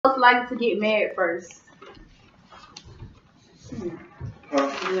likely to get married first? You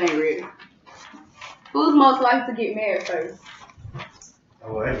ain't ready. Who's most likely to get married first?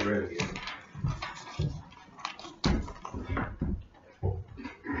 Oh, I ain't ready yet.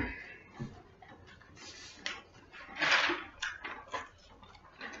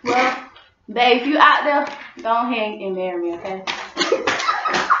 Well, babe, if you out there, go ahead and marry me, okay?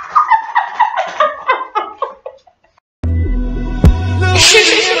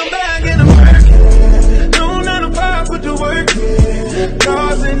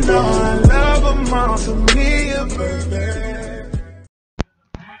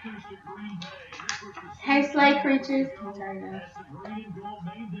 Hey, slay creatures.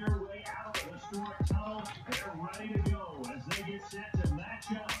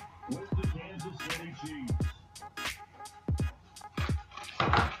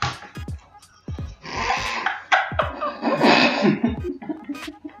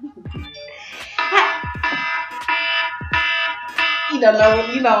 You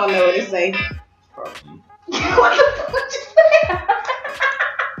don't know what to say. What the fuck you say?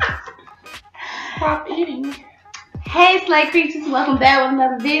 Stop eating. Hey, slay creatures, welcome back with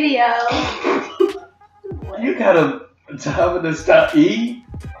another video. You got a time to stop eating?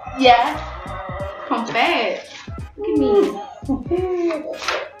 Yeah. I'm fat. Look at me.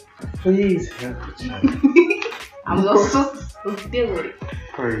 Please help me. I'm a little super deal with it.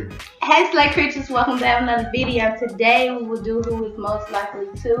 Crazy. Hey, slay creatures, welcome back with another video. Today we will do who is most likely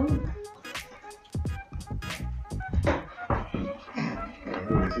to.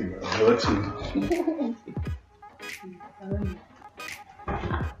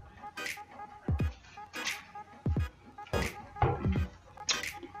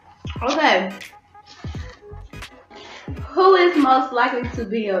 Okay. Who is most likely to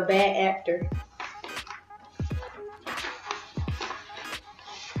be a bad actor?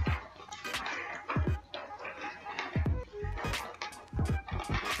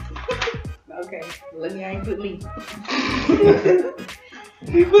 Okay, look, you ain't put me.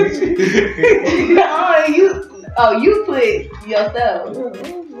 He put you. You put yourself.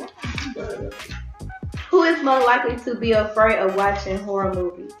 Who is more likely to be afraid of watching horror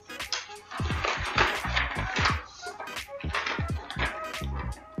movies?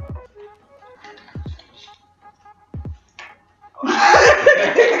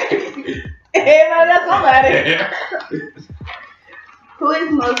 Everybody, that's somebody. Who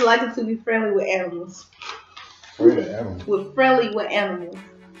is most likely to be friendly with animals? Friendly with animals.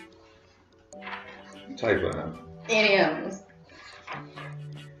 Type of animal. Any animals.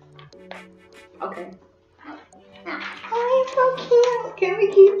 Okay. Oh, he's so cute. Can we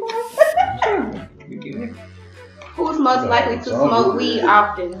keep him? Who's most likely to smoke weed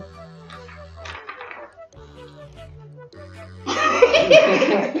often?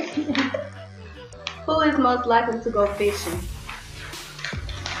 Who is most likely to go fishing?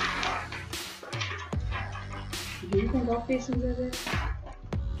 You can go fishing, baby?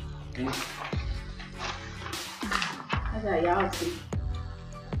 I got y'all too.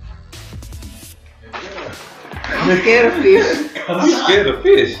 I'm scared of fish. I'm scared of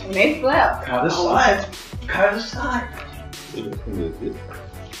fish. And they flap. Caught a side. Caught a side.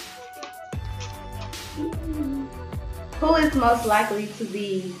 Who is most likely to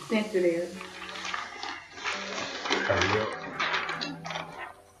be sensitive?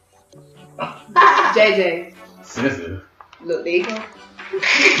 JJ. Sensitive. Look, there you go.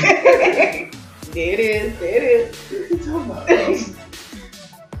 There it is. There it is. What are you talking about?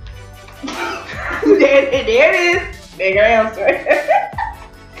 There it is. There your answer.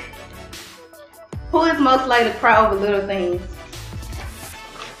 Who is most likely to cry over little things?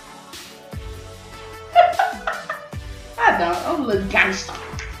 I don't. I'm a little gangster.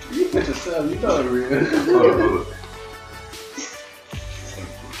 You put yourself, you know it real.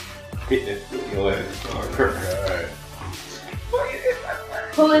 Hit that foot in your ass. Alright.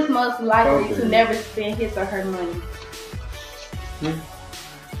 Who is most likely to never spend his or her money?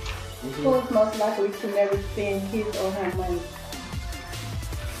 Who is most likely to never spend his or her money?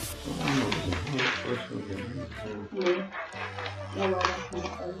 Me.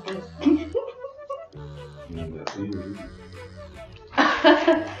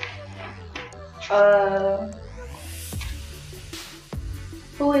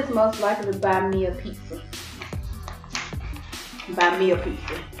 Who is most likely to buy me a pizza? Buy me a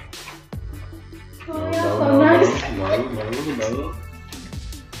pizza. Oh, you're so nice. No.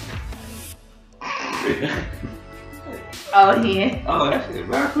 Oh, yeah. Oh, that shit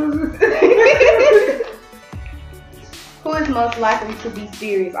backwards. Who is most likely to be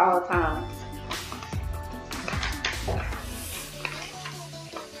serious all the time?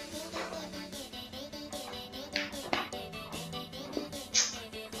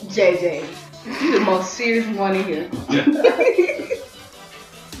 JJ. You the most serious one in here.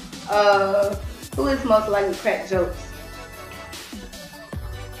 Who is most likely to crack jokes?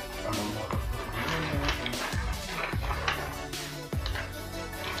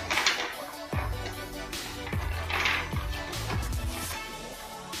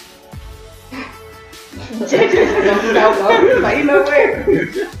 JJ's gonna stop like you know where.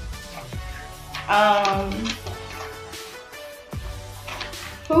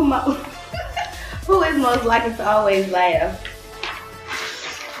 Who is most likely to always laugh?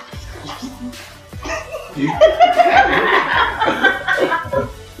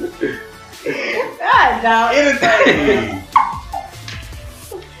 God, dog. Anything.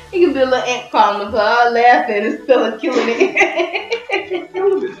 You can be a little ant problem, but all laughing and still killing it.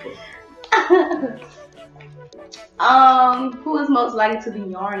 Who is most likely to be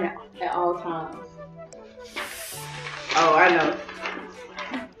yarning at all times? Oh, I know.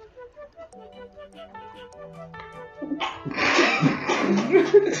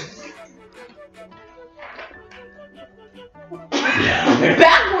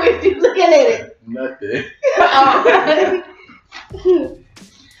 Backwards, you looking at it. Nothing.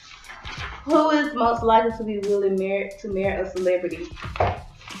 Who is most likely to be willing to marry a celebrity?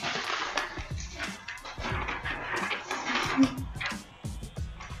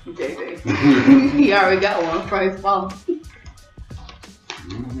 JJ. He already got one from his phone.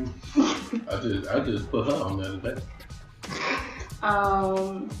 I just put her on the other day.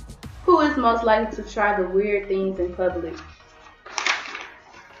 Who is most likely to try the weird things in public?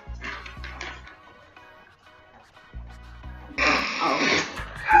 Oh,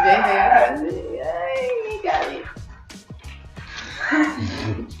 JJ, you got it.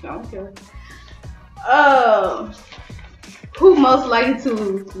 Okay. Who most likely to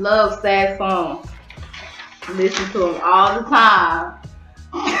love sad songs? Listen to them all the time.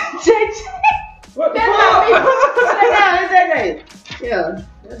 JJ. What the That's not me. That's JJ. Yeah,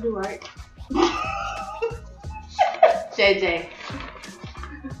 that's right. JJ.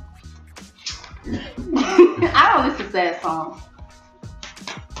 I don't listen to sad songs.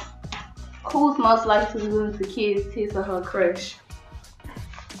 Who's most likely to be willing to kiss his or her crush?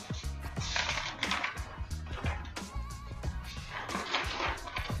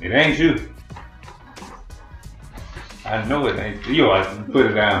 It ain't you. I know it ain't you. I can put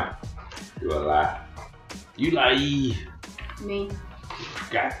it down. You a lie. You lie. Me.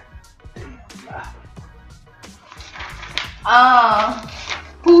 God damn lie.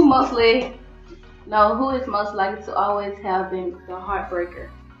 Who is most likely to always have been the heartbreaker?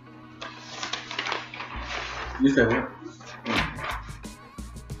 You said what?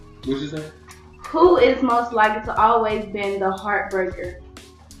 What you say? Who is most likely to always been the heartbreaker?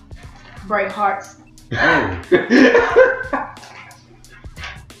 Break hearts. Oh.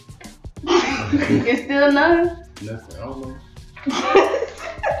 It's still none. Nothing. I don't know.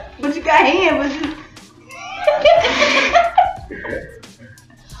 But you got hands, but you.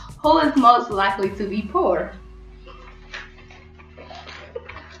 Who is most likely to be poor?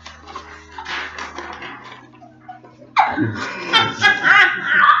 That's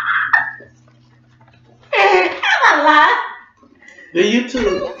a lie. The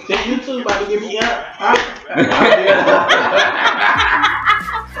YouTube about to give me up.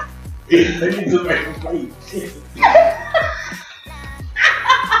 The YouTube make me play.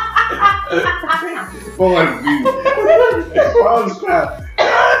 Fun view. Fun spot.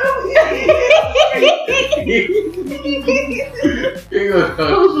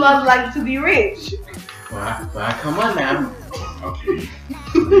 Who's most likely to be rich? Well, come on now. Okay.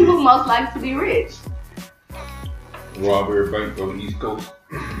 Who's most likely to be rich? Robert Bank on the East Coast.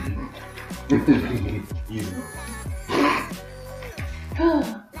 Easy.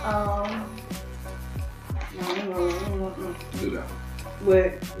 Do that.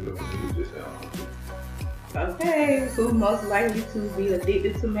 What? Okay, who's most likely to be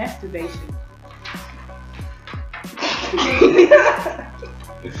addicted to masturbation?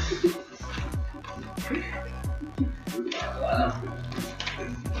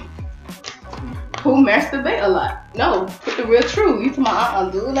 Who masturbate a lot? No, put the real truth. You talking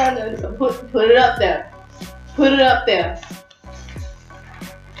about do that? So put it up there. Put it up there.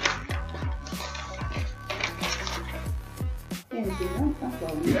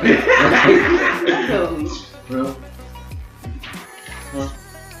 Bro. Huh?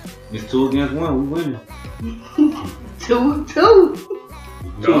 It's 2 against 1. We winning. 2. 2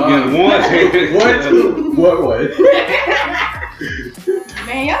 against 1. 1, 2. What?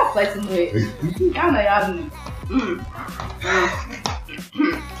 Man, y'all play some good. Y'all know y'all do.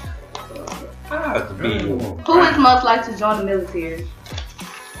 I have to be. Who is most likely to join the military?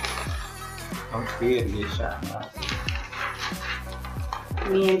 I'm scared to get shot now.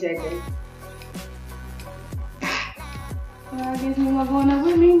 Me and JJ. Well, I guess you not going up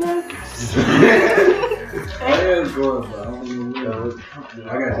with me, bro. I am going, but I don't even know.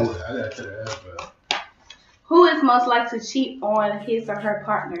 I gotta tell her that, bro. Who is most likely to cheat on his or her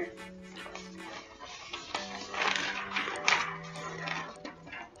partner?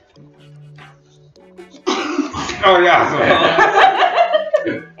 Oh yeah.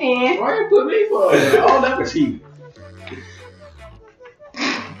 And Why you put me for? I'll never cheat.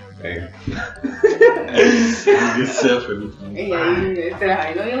 Damn. You get selfish. yeah, you said how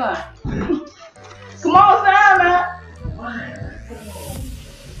you know you're lying. Come on, sign man.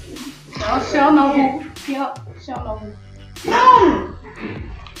 She'll know who. Yep, she'll know who. No.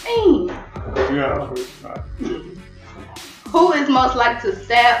 Yeah. Who is most likely to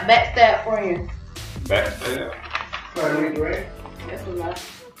backstab friends? Backstab. That's a lot.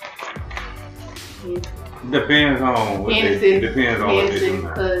 Depends on what they. Depends on what they do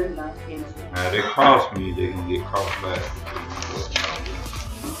now. Now they cross me, they can get crossed back.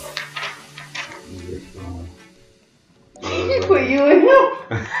 He put you in him.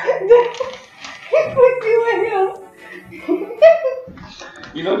 He put you in him.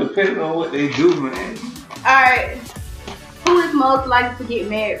 You know, depending on what they do, man. Alright. Who is most likely to get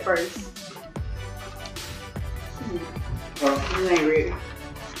married first? You ain't ready.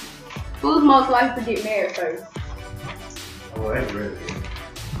 Who's most likely to get married first? Oh, I ain't ready.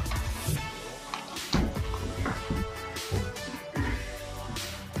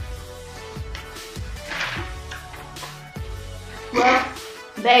 Well,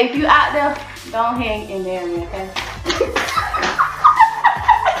 babe, if you out there, don't hang and marry me, okay?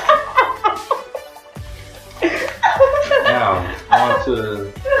 Now, on to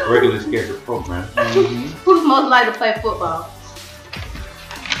the regular scheduled program. Who's most likely to play football?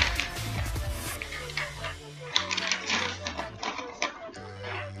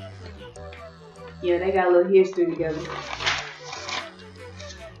 Yeah, they got a little history together.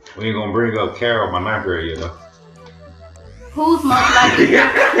 We ain't gonna bring up Carol, my ninth grade yet, though. Who's most likely to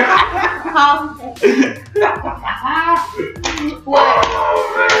huh? What?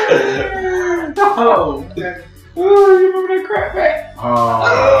 Oh, Oh, you remember that crap back?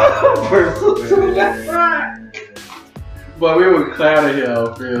 that's right. But we were cloud of here,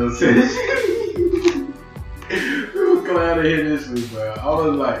 Phil. We were cloud of here this week, bro. I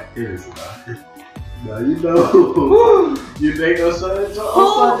was like, here's now you know. You think on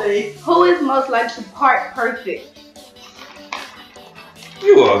Sunday? Who is most likely to part perfect?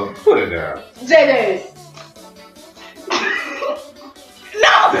 You are, put it down. JJ.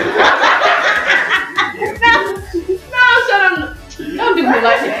 No! No, shut up. Don't do me like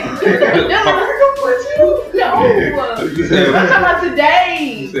that. No. You said, I'm talking about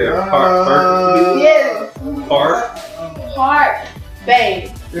today. you said part perfect. Yes. Part? Babe.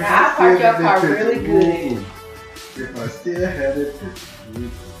 Now I park your car really good. If I still had it.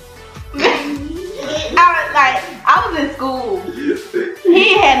 I was in school.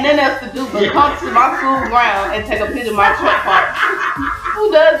 He had nothing else to do but come to my school ground and take a picture of my truck park.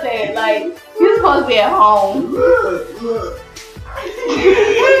 Who does that? Like, you're supposed to be at home. Look.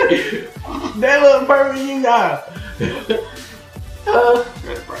 That little perfect you got.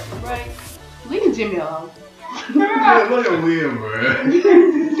 Right. Leave Jimmy alone. Look at William, bro.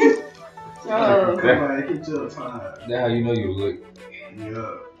 Everybody hit your time. That's how you know you look.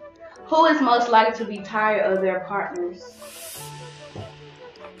 Yeah. Who is most likely to be tired of their partners?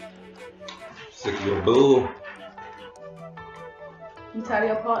 Sick of your bull. You tired of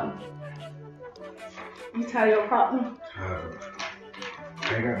your partner? You tired of your partner?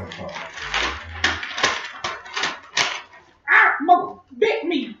 I ain't got no fault. Ah, mother, bit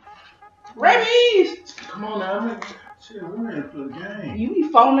me. Rabies. Come on now, man. Shit, we're ready for the game. You be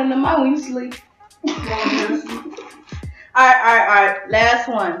phoning them out when you sleep. Alright. Last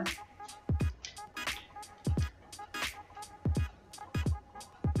one.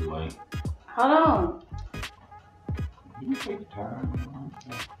 Like, Hold on. you take your time.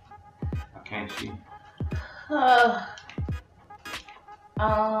 I can't see.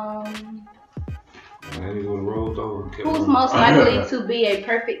 Maybe it would have rolled over and kept Who's rolling. most likely to be a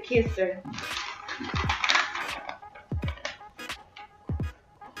perfect kisser?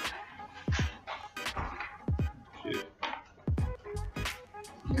 Shit.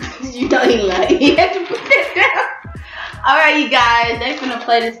 You know he like he had to put that down. Alright, you guys, they finna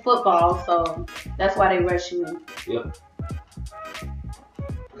play this football, so that's why they rush you in. Yep.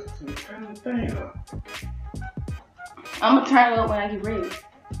 Turn the thing up. I'm gonna turn it up when I get ready.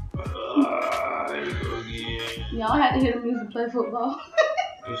 There you go again. Y'all have to hear the music play football.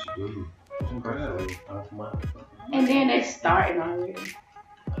 Yes, you do. And then they starting already.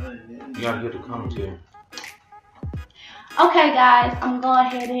 You gotta get the commentary. Okay, guys, I'm going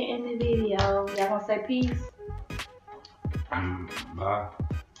ahead and end the video. Y'all gonna say peace? Bye.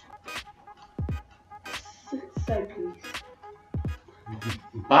 Say peace.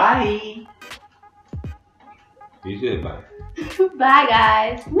 Bye. You said bye. Bye,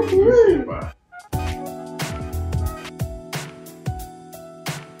 guys. You said bye.